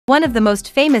One of the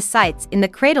most famous sites in the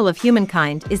Cradle of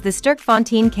Humankind is the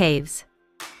Sterkfontein caves.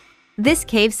 This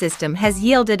cave system has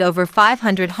yielded over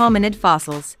 500 hominid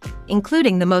fossils,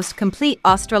 including the most complete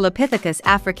Australopithecus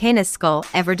africanus skull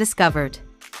ever discovered.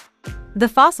 The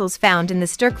fossils found in the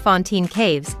Sterkfontein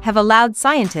caves have allowed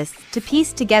scientists to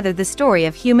piece together the story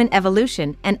of human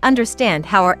evolution and understand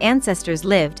how our ancestors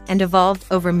lived and evolved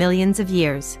over millions of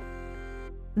years.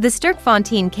 The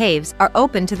Sterkfontein caves are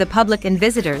open to the public, and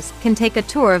visitors can take a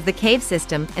tour of the cave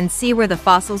system and see where the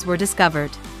fossils were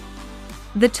discovered.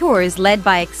 The tour is led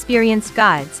by experienced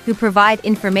guides who provide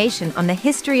information on the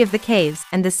history of the caves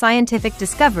and the scientific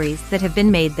discoveries that have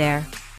been made there.